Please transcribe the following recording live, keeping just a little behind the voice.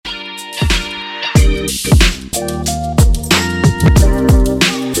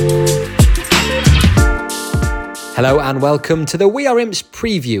Hello and welcome to the We Are Imps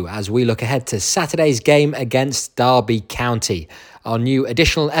preview as we look ahead to Saturday's game against Derby County. Our new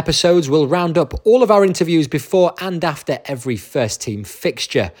additional episodes will round up all of our interviews before and after every first team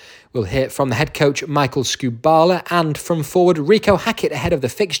fixture. We'll hear from the head coach Michael Skubala and from forward Reeco Hackett ahead of the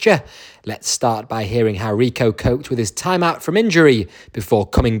fixture. Let's start by hearing how Reeco coped with his time out from injury before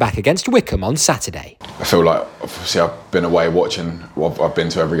coming back against Wycombe on Saturday. I feel like obviously I've been away watching, I've been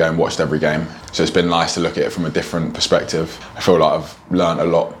to every game, watched every game, so it's been nice to look at it from a different perspective. I feel like I've learned a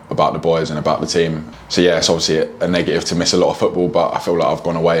lot about the boys and about the team. So yeah, it's obviously a negative to miss a lot of football, but I feel like I've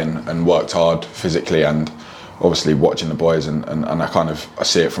gone away and worked hard physically and obviously watching the boys and I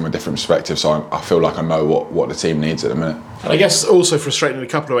see it from a different perspective, so I feel like I know what the team needs at the minute. And I guess also frustrating in a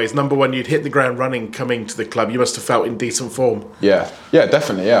couple of ways. Number one, you'd hit the ground running coming to the club. You must have felt in decent form. Yeah,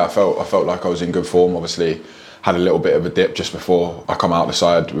 definitely. Yeah, I felt like I was in good form. Obviously, had a little bit of a dip just before I come out the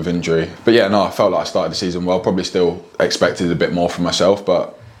side with injury. But yeah, no, I felt like I started the season well. Probably still expected a bit more from myself,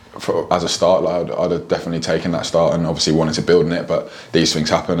 but as a start, I'd have definitely taken that start and obviously wanted to build on it. But these things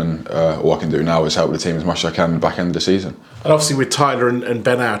happen, and all I can do now is help the team as much as I can back end of the season. And obviously with Tyler and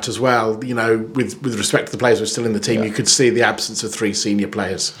Ben out as well, you know, with respect to the players who are still in the team, You could see the absence of three senior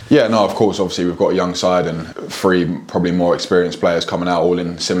players. Yeah, no, of course. Obviously we've got a young side and three probably more experienced players coming out all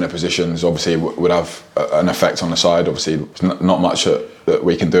in similar positions. Obviously would have an effect on the side. Obviously there's not much that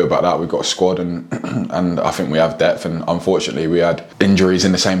we can do about that. We've got a squad and I think we have depth, and unfortunately we had injuries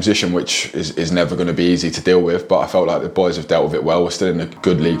in the same position, which is never going to be easy to deal with, but I felt like the boys have dealt with it well. We're still in a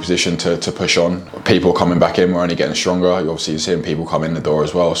good league position to push on. People coming back in, we're only getting stronger. Obviously you're seeing people come in the door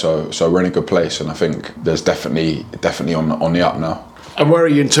as well, so we're in a good place, and I think there's definitely on the up now. And where are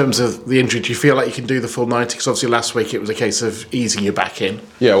you in terms of the injury? Do you feel like you can do the full 90? Because obviously last week it was a case of easing you back in.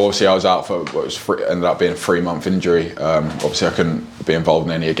 Yeah, well, obviously I was out for ended up being a 3-month injury. Obviously I couldn't be involved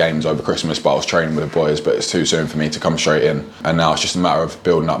in any games over Christmas, but I was training with the boys, but it's too soon for me to come straight in. And now it's just a matter of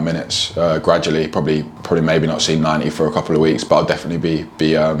building up minutes gradually, probably maybe not see 90 for a couple of weeks, but I'll definitely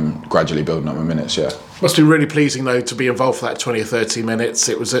be gradually building up my minutes, yeah. Must be really pleasing though to be involved for that 20 or 30 minutes.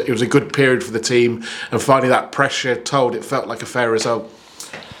 It was a good period for the team, and finally that pressure told. It felt like a fair result.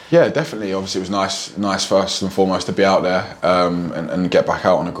 Yeah, definitely. Obviously it was nice first and foremost to be out there and get back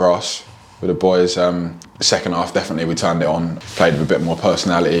out on the grass with the boys. The second half, definitely we turned it on, played with a bit more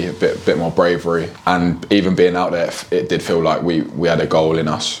personality, a bit more bravery, and even being out there, it did feel like we had a goal in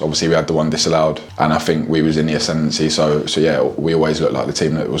us. Obviously we had the one disallowed, and I think we was in the ascendancy, so yeah, we always looked like the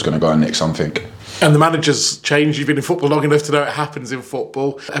team that was going to go and nick something. And the manager's changed. You've been in football long enough to know it happens in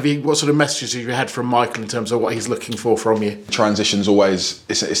football. What sort of messages have you had from Michael in terms of what he's looking for from you? Transition's always,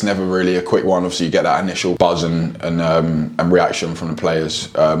 it's never really a quick one. Obviously you get that initial buzz and reaction from the players,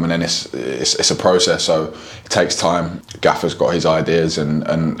 and then it's a process, so it takes time. Gaffer's got his ideas and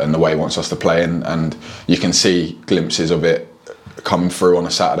the way he wants us to play, and you can see glimpses of it coming through on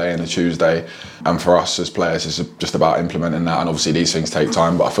a Saturday and a Tuesday, and for us as players it's just about implementing that, and obviously these things take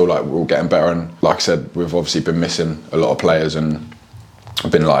time, but I feel like we're all getting better, and like I said, we've obviously been missing a lot of players and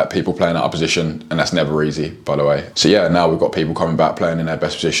been like people playing out of position, and that's never easy, by the way. So yeah, now we've got people coming back playing in their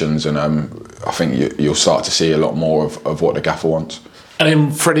best positions, and I think you'll start to see a lot more of what the gaffer wants. And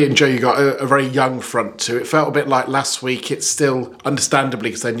in Freddie and Joe, you got a very young front two. It felt a bit like last week. It's still, understandably,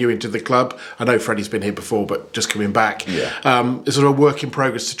 because they're new into the club. I know Freddie's been here before, but just coming back. Yeah. It's sort of a work in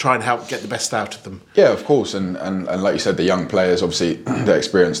progress to try and help get the best out of them. Yeah, of course. And like you said, the young players, obviously, they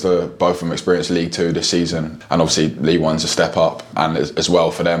experienced both of them experienced League Two this season. And obviously, League One's a step up. And as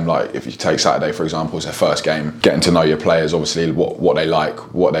well for them, like if you take Saturday, for example, it's their first game. Getting to know your players, obviously, what they like,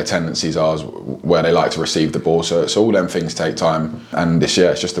 what their tendencies are, where they like to receive the ball. So all them things take time. And this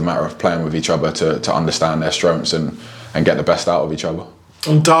year, it's just a matter of playing with each other to understand their strengths and get the best out of each other.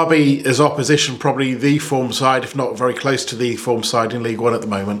 And Derby as opposition, probably the form side, if not very close to the form side in League One at the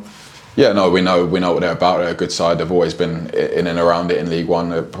moment. Yeah, no, we know what they're about. They're a good side. They've always been in and around it in League One.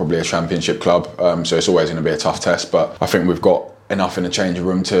 They're probably a championship club, so it's always going to be a tough test. But I think we've got enough in the changing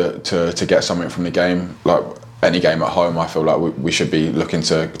room to get something from the game. Like any game at home, I feel like we should be looking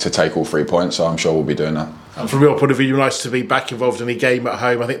to take all 3 points. So I'm sure we'll be doing that. And from your point of view, nice to be back involved in a game at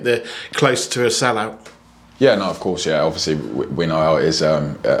home. I think they're close to a sellout. Yeah, no, of course, yeah. Obviously, we know how it is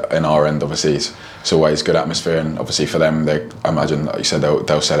in our end. Obviously, it's always good atmosphere, and obviously for them, I imagine, like you said,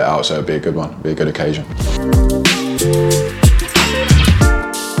 they'll sell it out, so it'll be a good one, be a good occasion.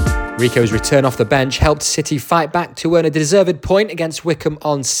 Reeco's return off the bench helped City fight back to earn a deserved point against Wycombe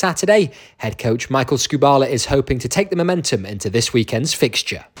on Saturday. Head coach Michael Skubala is hoping to take the momentum into this weekend's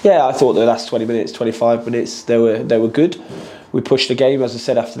fixture. Yeah, I thought the last 20 minutes, 25 minutes, they were good. We pushed the game, as I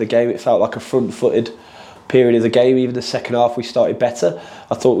said after the game, it felt like a front-footed period of the game. Even the second half, we started better.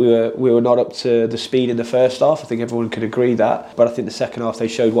 I thought we were not up to the speed in the first half. I think everyone could agree that. But I think the second half they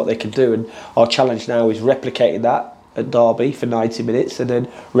showed what they can do, and our challenge now is replicating that at Derby for 90 minutes and then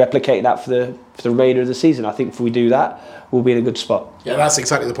replicating that for the remainder of the season. I think if we do that, we'll be in a good spot. Yeah, that's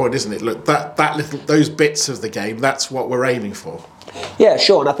exactly the point, isn't it? Look, those bits of the game, that's what we're aiming for. Yeah,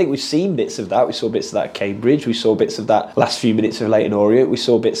 sure, and I think we've seen bits of that. We saw bits of that at Cambridge. We saw bits of that last few minutes of Leyton Orient. We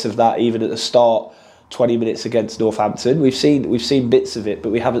saw bits of that even at the start, 20 minutes against Northampton. We've seen bits of it,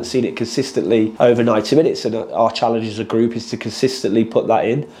 but we haven't seen it consistently over 90 minutes. And our challenge as a group is to consistently put that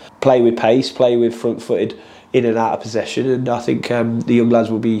in, play with pace, play with front-footed in and out of possession. And I think the young lads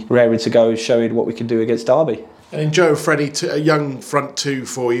will be raring to go, showing what we can do against Derby. And Joe and Freddie, a young front two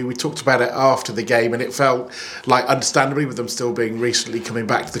for you. We talked about it after the game, and it felt like, understandably, with them still being recently coming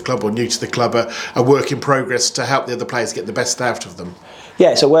back to the club or new to the club, a work in progress to help the other players get the best out of them.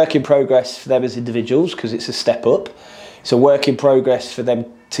 Yeah, it's a work in progress for them as individuals because it's a step up. It's a work in progress for them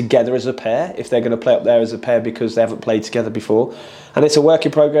together as a pair, if they're going to play up there as a pair because they haven't played together before. And it's a work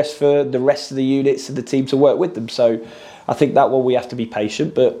in progress for the rest of the units and the team to work with them. So I think that one we have to be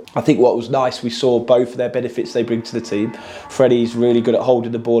patient, but I think what was nice, we saw both of their benefits they bring to the team. Freddie's really good at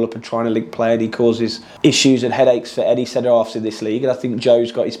holding the ball up and trying to link play, and he causes issues and headaches for any centre-halves in this league. And I think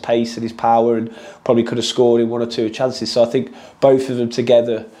Joe's got his pace and his power and probably could have scored in one or two chances. So I think both of them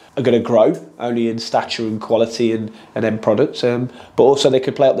together are going to grow, only in stature and quality and end product, but also they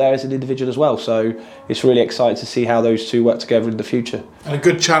could play up there as an individual as well. So it's really exciting to see how those two work together in the future. And a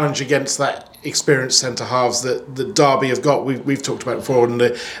good challenge against that experienced centre-halves that Derby have got. We've talked about it before, and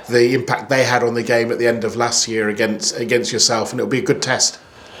the impact they had on the game at the end of last year against yourself, and it'll be a good test.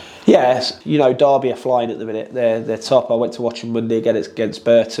 Yes, Derby are flying at the minute. They're top. I went to watch them Monday against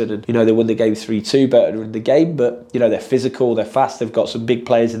Burton, and they won the game 3-2. Burton are in the game, but they're physical, they're fast. They've got some big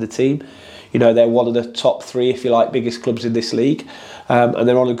players in the team. They're one of the top three, if you like, biggest clubs in this league, and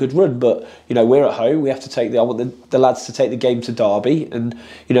they're on a good run. But we're at home. We have to I want the lads to take the game to Derby, and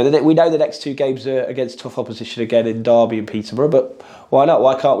we know the next two games are against tough opposition again in Derby and Peterborough. But why not?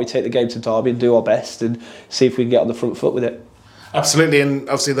 Why can't we take the game to Derby and do our best and see if we can get on the front foot with it? Absolutely, and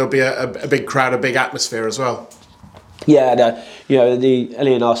obviously there'll be a big crowd, a big atmosphere as well. Yeah, the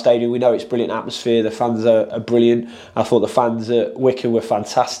L&R Stadium, we know it's brilliant atmosphere. The fans are brilliant. I thought the fans at Wycombe were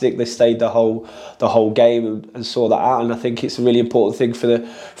fantastic. They stayed the whole game and saw that out. And I think it's a really important thing for the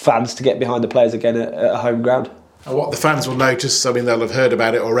fans to get behind the players again at a home ground. And what the fans will notice, they'll have heard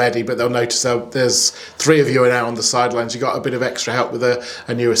about it already, but they'll notice there's three of you are now on the sidelines. You got a bit of extra help with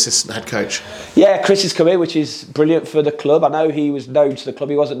a new assistant head coach. Yeah, Chris has come in, which is brilliant for the club. I know he was known to the club.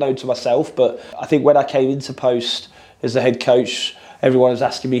 He wasn't known to myself, but I think when I came into post as the head coach, everyone was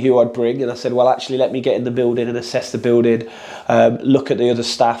asking me who I'd bring, and I said, well, actually, let me get in the building and assess the building, look at the other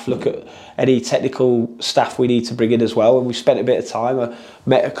staff, look at any technical staff we need to bring in as well. And we spent a bit of time. I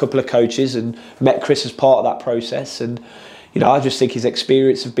met a couple of coaches and met Chris as part of that process. And I just think his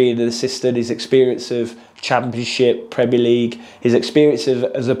experience of being an assistant, his experience of Championship, Premier League, his experience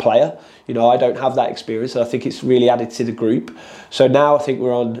as a player. I don't have that experience, and I think it's really added to the group. So now I think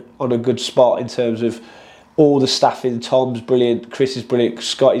we're on a good spot in terms of all the staff in. Tom's brilliant, Chris is brilliant,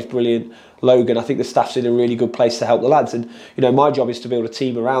 Scott is brilliant, Logan. I think the staff's in a really good place to help the lads. And my job is to build a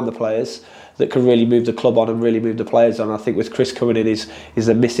team around the players that can really move the club on and really move the players on. I think with Chris coming in is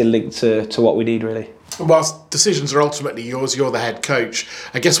the missing link to what we need, really. Whilst decisions are ultimately yours, you're the head coach.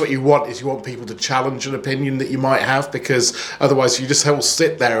 I guess what you want people to challenge an opinion that you might have, because otherwise you just all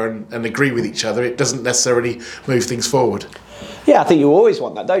sit there and agree with each other. It doesn't necessarily move things forward. Yeah, I think you always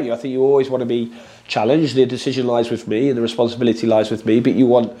want that, don't you? I think you always want to be challenged. The decision lies with me and the responsibility lies with me, but you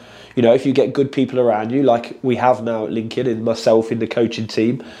want, if you get good people around you, like we have now at Lincoln and myself in the coaching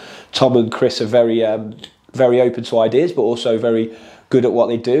team. Tom and Chris are very open to ideas, but also very good at what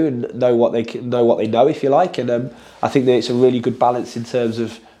they do and know what they know, if you like. And I think that it's a really good balance in terms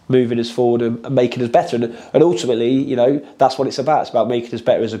of moving us forward and making us better. And ultimately, that's what it's about. It's about making us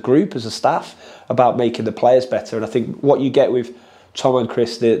better as a group, as a staff, about making the players better. And I think what you get with Tom and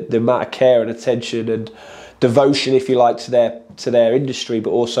Chris, the amount of care and attention and devotion, if you like, to their industry, but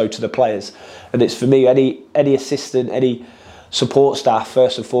also to the players. And it's, for me, any assistant, any support staff,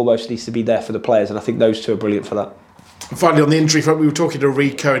 first and foremost, needs to be there for the players. And I think those two are brilliant for that. And finally, on the injury front, we were talking to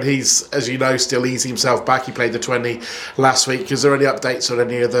Reeco, and he's, as you know, still easing himself back. He played the 20 last week. Is there any updates on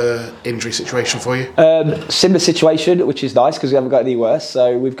any other injury situation for you? Similar situation, which is nice because we haven't got any worse.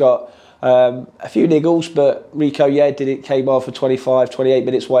 So we've got a few niggles, but Reeco, came on for 25, 28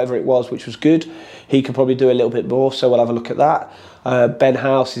 minutes, whatever it was, which was good. He could probably do a little bit more, so we'll have a look at that. Ben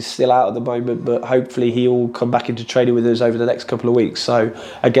House is still out at the moment, but hopefully he'll come back into training with us over the next couple of weeks. So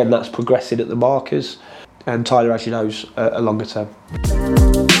again, that's progressing at the markers. and Tyler, as you know, is a longer term.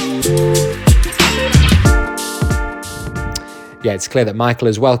 Yeah, it's clear that Michael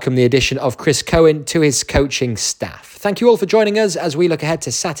has welcomed the addition of Chris Cohen to his coaching staff. Thank you all for joining us as we look ahead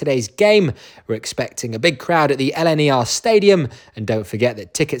to Saturday's game. We're expecting a big crowd at the LNER Stadium. And don't forget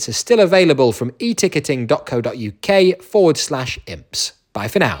that tickets are still available from eticketing.co.uk/imps. Bye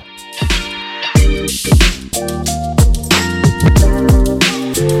for now.